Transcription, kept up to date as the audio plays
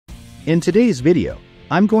In today's video,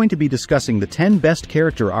 I'm going to be discussing the 10 best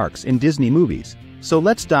character arcs in Disney movies, so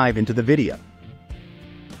let's dive into the video.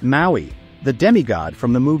 Maui, the demigod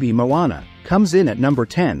from the movie Moana, comes in at number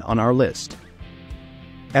 10 on our list.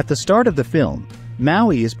 At the start of the film,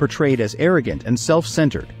 Maui is portrayed as arrogant and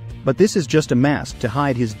self-centered, but this is just a mask to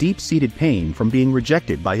hide his deep-seated pain from being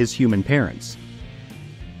rejected by his human parents.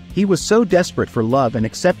 He was so desperate for love and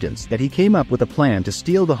acceptance that he came up with a plan to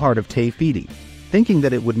steal the heart of Te Fiti, thinking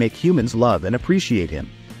that it would make humans love and appreciate him.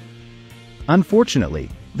 Unfortunately,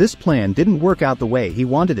 this plan didn't work out the way he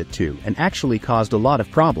wanted it to and actually caused a lot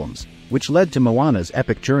of problems, which led to Moana's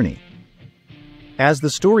epic journey. As the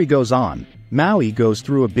story goes on, Maui goes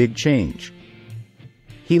through a big change.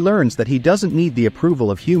 He learns that he doesn't need the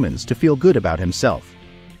approval of humans to feel good about himself.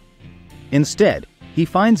 Instead, he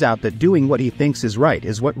finds out that doing what he thinks is right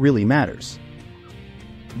is what really matters.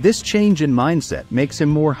 This change in mindset makes him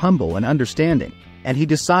more humble and understanding, and he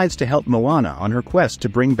decides to help Moana on her quest to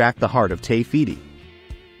bring back the heart of Te Fiti.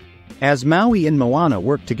 As Maui and Moana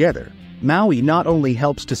work together, Maui not only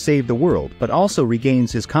helps to save the world but also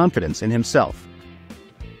regains his confidence in himself.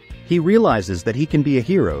 He realizes that he can be a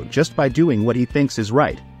hero just by doing what he thinks is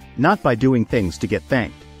right, not by doing things to get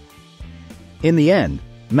thanked. In the end,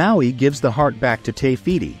 Maui gives the heart back to Te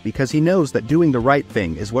Fiti because he knows that doing the right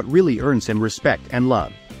thing is what really earns him respect and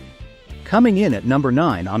love. Coming in at number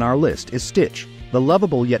 9 on our list is Stitch, the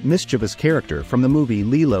lovable yet mischievous character from the movie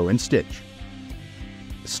Lilo and Stitch.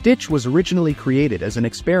 Stitch was originally created as an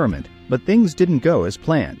experiment, but things didn't go as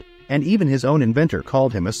planned, and even his own inventor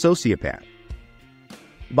called him a sociopath.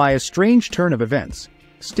 By a strange turn of events,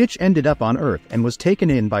 Stitch ended up on Earth and was taken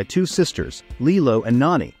in by two sisters, Lilo and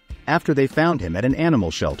Nani, after they found him at an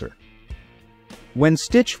animal shelter. When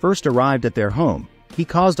Stitch first arrived at their home, he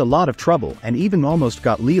caused a lot of trouble and even almost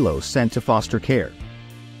got Lilo sent to foster care.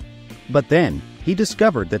 But then, he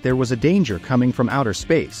discovered that there was a danger coming from outer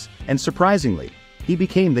space, and surprisingly, he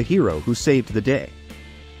became the hero who saved the day.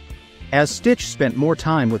 As Stitch spent more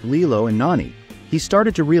time with Lilo and Nani, he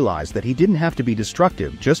started to realize that he didn't have to be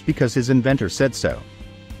destructive just because his inventor said so.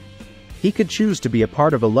 He could choose to be a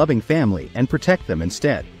part of a loving family and protect them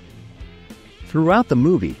instead. Throughout the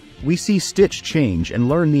movie, we see Stitch change and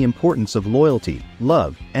learn the importance of loyalty,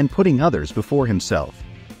 love, and putting others before himself.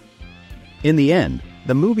 In the end,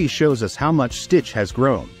 the movie shows us how much Stitch has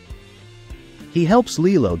grown. He helps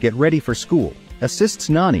Lilo get ready for school, assists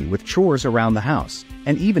Nani with chores around the house,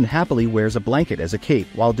 and even happily wears a blanket as a cape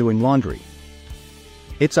while doing laundry.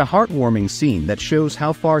 It's a heartwarming scene that shows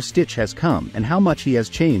how far Stitch has come and how much he has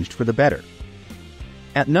changed for the better.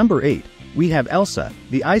 At number 8, we have Elsa,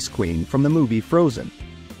 the Ice Queen from the movie Frozen.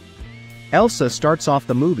 Elsa starts off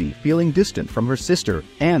the movie feeling distant from her sister,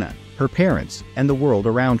 Anna, her parents, and the world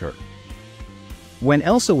around her. When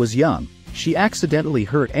Elsa was young, she accidentally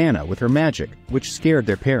hurt Anna with her magic, which scared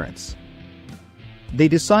their parents. They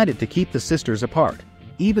decided to keep the sisters apart,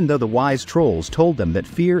 even though the wise trolls told them that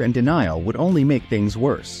fear and denial would only make things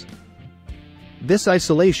worse. This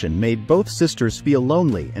isolation made both sisters feel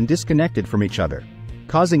lonely and disconnected from each other,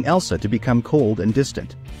 causing Elsa to become cold and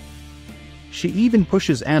distant. She even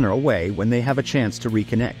pushes Anna away when they have a chance to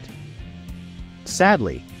reconnect.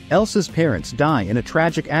 Sadly, Elsa's parents die in a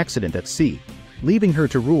tragic accident at sea, leaving her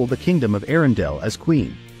to rule the kingdom of Arendelle as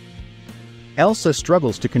queen. Elsa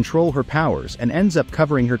struggles to control her powers and ends up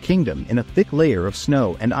covering her kingdom in a thick layer of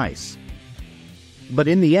snow and ice. But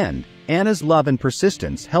in the end, Anna's love and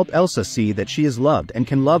persistence help Elsa see that she is loved and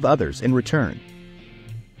can love others in return.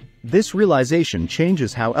 This realization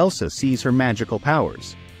changes how Elsa sees her magical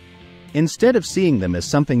powers. Instead of seeing them as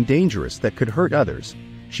something dangerous that could hurt others,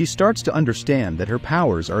 she starts to understand that her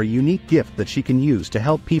powers are a unique gift that she can use to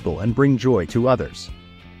help people and bring joy to others.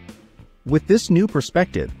 With this new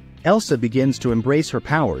perspective, Elsa begins to embrace her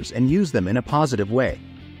powers and use them in a positive way,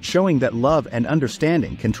 showing that love and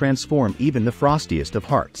understanding can transform even the frostiest of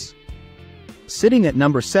hearts. Sitting at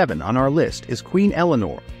number 7 on our list is Queen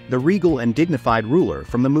Eleanor, the regal and dignified ruler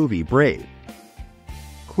from the movie Brave.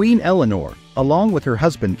 Queen Eleanor, along with her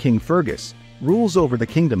husband King Fergus, rules over the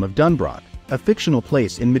kingdom of Dunbroch, a fictional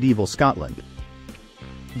place in medieval Scotland.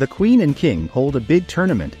 The Queen and King hold a big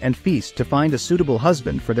tournament and feast to find a suitable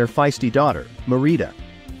husband for their feisty daughter, Merida.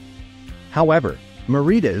 However,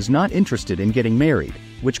 Merida is not interested in getting married,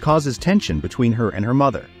 which causes tension between her and her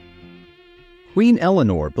mother. Queen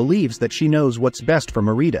Eleanor believes that she knows what's best for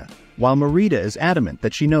Merida, while Merida is adamant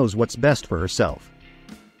that she knows what's best for herself.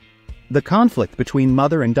 The conflict between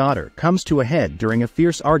mother and daughter comes to a head during a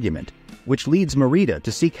fierce argument, which leads Merida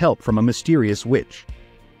to seek help from a mysterious witch.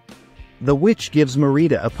 The witch gives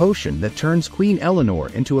Merida a potion that turns Queen Eleanor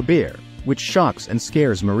into a bear, which shocks and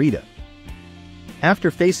scares Merida.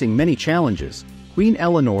 After facing many challenges, Queen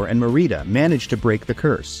Eleanor and Merida manage to break the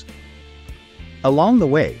curse. Along the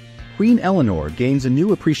way, Queen Eleanor gains a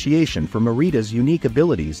new appreciation for Merida's unique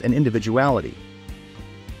abilities and individuality.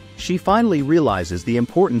 She finally realizes the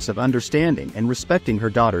importance of understanding and respecting her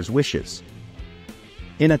daughter's wishes.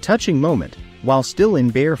 In a touching moment, while still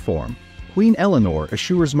in bear form, Queen Eleanor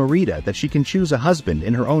assures Merida that she can choose a husband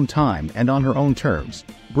in her own time and on her own terms,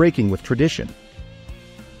 breaking with tradition.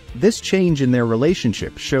 This change in their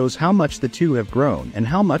relationship shows how much the two have grown and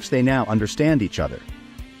how much they now understand each other.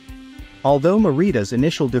 Although Merida's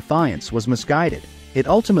initial defiance was misguided, it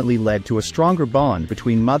ultimately led to a stronger bond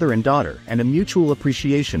between mother and daughter and a mutual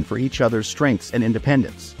appreciation for each other's strengths and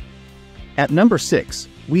independence. At number 6,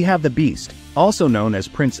 we have the Beast, also known as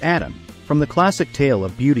Prince Adam, from the classic tale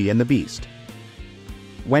of Beauty and the Beast.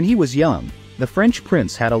 When he was young, the French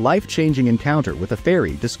prince had a life-changing encounter with a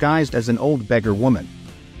fairy disguised as an old beggar woman.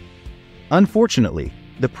 Unfortunately,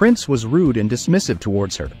 the prince was rude and dismissive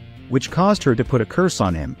towards her, which caused her to put a curse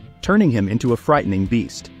on him, turning him into a frightening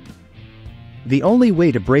beast. The only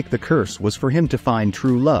way to break the curse was for him to find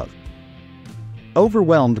true love.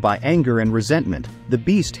 Overwhelmed by anger and resentment, the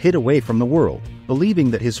beast hid away from the world,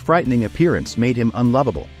 believing that his frightening appearance made him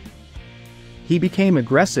unlovable. He became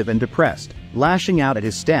aggressive and depressed, lashing out at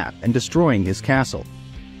his staff and destroying his castle.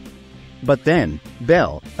 But then,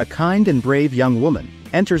 Belle, a kind and brave young woman,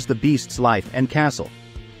 enters the beast's life and castle.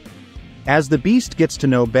 As the beast gets to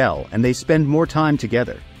know Belle and they spend more time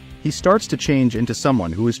together, he starts to change into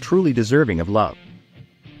someone who is truly deserving of love.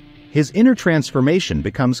 His inner transformation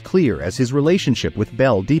becomes clear as his relationship with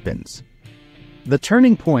Belle deepens. The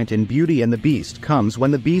turning point in Beauty and the Beast comes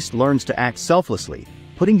when the beast learns to act selflessly,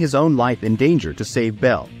 putting his own life in danger to save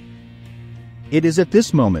Belle. It is at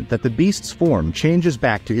this moment that the beast's form changes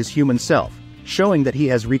back to his human self, showing that he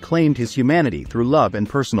has reclaimed his humanity through love and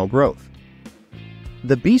personal growth.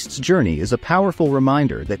 The beast's journey is a powerful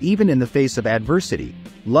reminder that even in the face of adversity,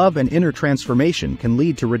 love and inner transformation can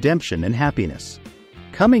lead to redemption and happiness.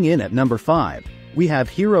 Coming in at number 5, we have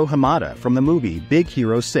Hiro Hamada from the movie Big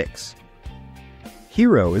Hero 6.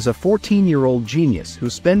 Hiro is a 14-year-old genius who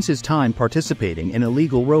spends his time participating in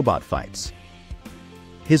illegal robot fights.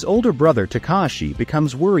 His older brother Takashi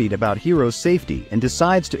becomes worried about Hiro's safety and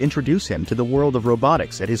decides to introduce him to the world of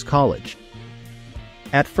robotics at his college.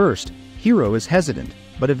 At first, Hiro is hesitant,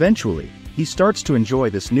 but eventually, he starts to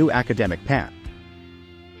enjoy this new academic path.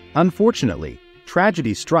 Unfortunately,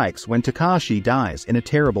 tragedy strikes when Takashi dies in a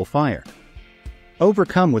terrible fire.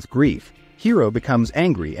 Overcome with grief, Hiro becomes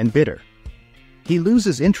angry and bitter. He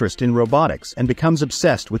loses interest in robotics and becomes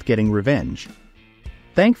obsessed with getting revenge.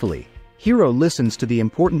 Thankfully, Hiro listens to the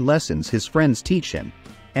important lessons his friends teach him,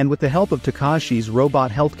 and with the help of Takashi's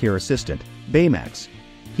robot healthcare assistant, Baymax,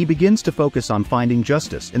 he begins to focus on finding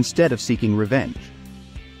justice instead of seeking revenge.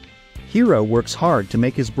 Hiro works hard to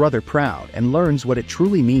make his brother proud and learns what it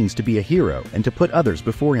truly means to be a hero and to put others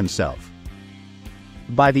before himself.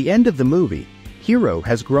 By the end of the movie, Hiro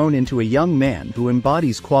has grown into a young man who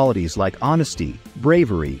embodies qualities like honesty,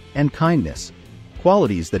 bravery, and kindness,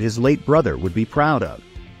 qualities that his late brother would be proud of.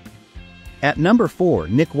 At number 4,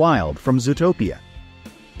 Nick Wilde from Zootopia.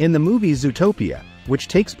 In the movie Zootopia, which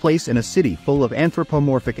takes place in a city full of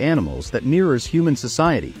anthropomorphic animals that mirrors human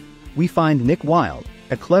society, we find Nick Wilde,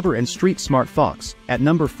 a clever and street-smart fox, at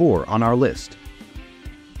number 4 on our list.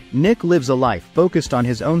 Nick lives a life focused on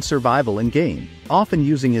his own survival and gain, often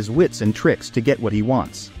using his wits and tricks to get what he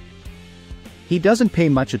wants. He doesn't pay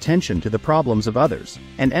much attention to the problems of others,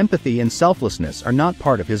 and empathy and selflessness are not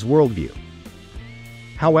part of his worldview.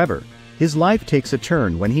 However, his life takes a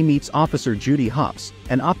turn when he meets Officer Judy Hopps,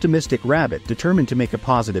 an optimistic rabbit determined to make a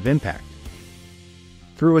positive impact.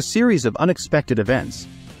 Through a series of unexpected events,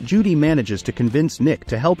 Judy manages to convince Nick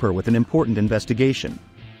to help her with an important investigation.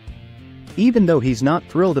 Even though he's not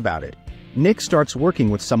thrilled about it, Nick starts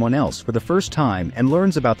working with someone else for the first time and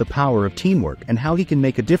learns about the power of teamwork and how he can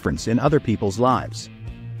make a difference in other people's lives.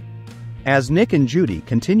 As Nick and Judy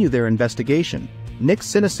continue their investigation, Nick's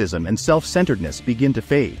cynicism and self-centeredness begin to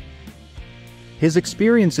fade. His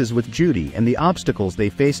experiences with Judy and the obstacles they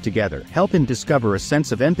face together help him discover a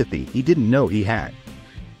sense of empathy he didn't know he had.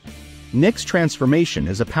 Nick's transformation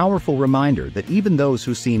is a powerful reminder that even those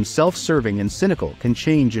who seem self-serving and cynical can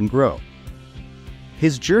change and grow.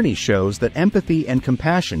 His journey shows that empathy and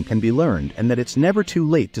compassion can be learned and that it's never too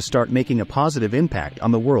late to start making a positive impact on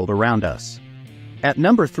the world around us. At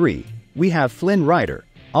number 3, we have Flynn Rider,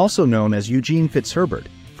 also known as Eugene Fitzherbert,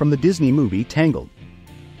 from the Disney movie Tangled.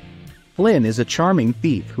 Flynn is a charming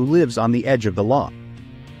thief who lives on the edge of the law.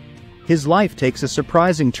 His life takes a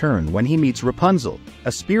surprising turn when he meets Rapunzel,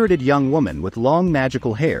 a spirited young woman with long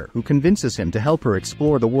magical hair who convinces him to help her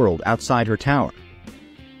explore the world outside her tower.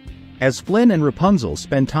 As Flynn and Rapunzel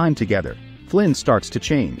spend time together, Flynn starts to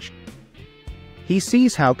change. He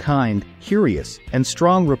sees how kind, curious, and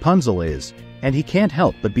strong Rapunzel is, and he can't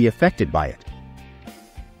help but be affected by it.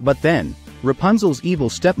 But then, Rapunzel's evil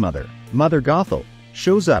stepmother, Mother Gothel,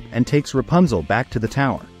 shows up and takes Rapunzel back to the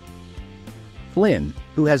tower. Flynn,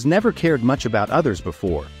 who has never cared much about others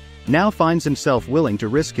before, now finds himself willing to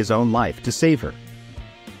risk his own life to save her.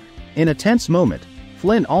 In a tense moment,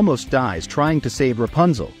 Flynn almost dies trying to save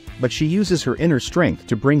Rapunzel, but she uses her inner strength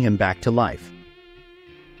to bring him back to life.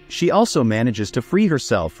 She also manages to free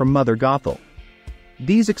herself from Mother Gothel.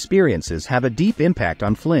 These experiences have a deep impact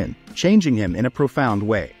on Flynn, changing him in a profound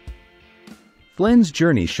way. Flynn's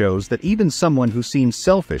journey shows that even someone who seems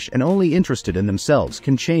selfish and only interested in themselves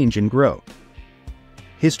can change and grow.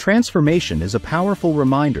 His transformation is a powerful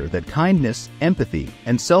reminder that kindness, empathy,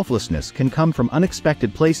 and selflessness can come from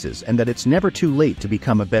unexpected places and that it's never too late to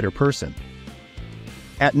become a better person.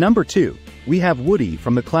 At number 2, we have Woody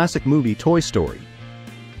from the classic movie Toy Story.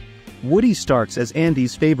 Woody starts as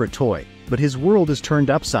Andy's favorite toy, but his world is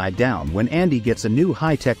turned upside down when Andy gets a new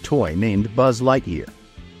high-tech toy named Buzz Lightyear.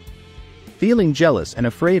 Feeling jealous and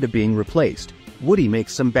afraid of being replaced, Woody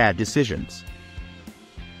makes some bad decisions.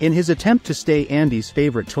 In his attempt to stay Andy's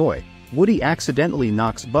favorite toy, Woody accidentally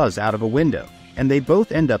knocks Buzz out of a window, and they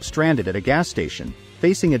both end up stranded at a gas station,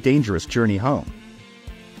 facing a dangerous journey home.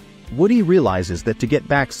 Woody realizes that to get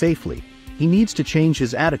back safely, he needs to change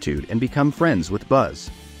his attitude and become friends with Buzz.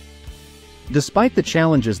 Despite the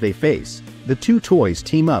challenges they face, the two toys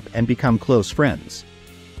team up and become close friends.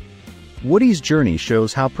 Woody's journey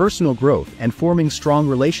shows how personal growth and forming strong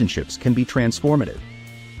relationships can be transformative.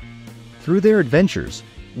 Through their adventures,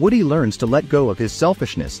 Woody learns to let go of his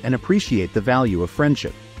selfishness and appreciate the value of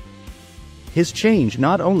friendship. His change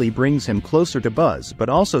not only brings him closer to Buzz but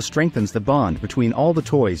also strengthens the bond between all the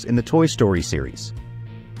toys in the Toy Story series.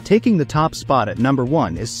 Taking the top spot at number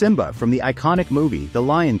 1 is Simba from the iconic movie The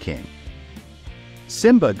Lion King.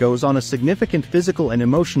 Simba goes on a significant physical and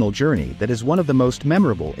emotional journey that is one of the most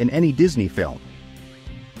memorable in any Disney film.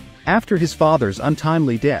 After his father's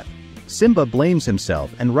untimely death, Simba blames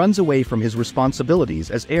himself and runs away from his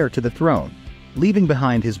responsibilities as heir to the throne, leaving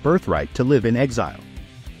behind his birthright to live in exile.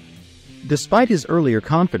 Despite his earlier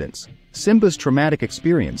confidence, Simba's traumatic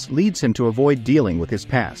experience leads him to avoid dealing with his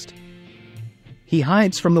past. He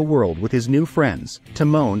hides from the world with his new friends,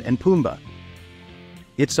 Timon and Pumbaa.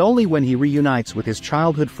 It's only when he reunites with his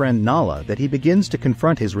childhood friend Nala that he begins to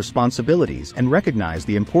confront his responsibilities and recognize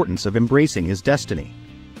the importance of embracing his destiny.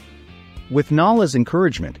 With Nala's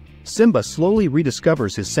encouragement, Simba slowly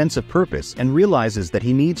rediscovers his sense of purpose and realizes that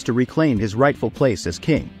he needs to reclaim his rightful place as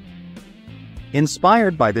king.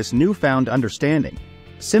 Inspired by this newfound understanding,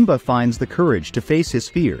 Simba finds the courage to face his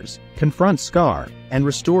fears, confront Scar, and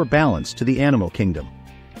restore balance to the animal kingdom.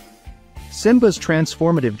 Simba's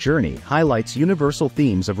transformative journey highlights universal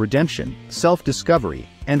themes of redemption, self-discovery,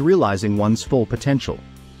 and realizing one's full potential.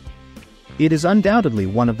 It is undoubtedly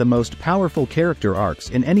one of the most powerful character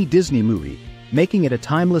arcs in any Disney movie, making it a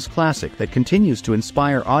timeless classic that continues to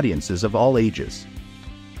inspire audiences of all ages.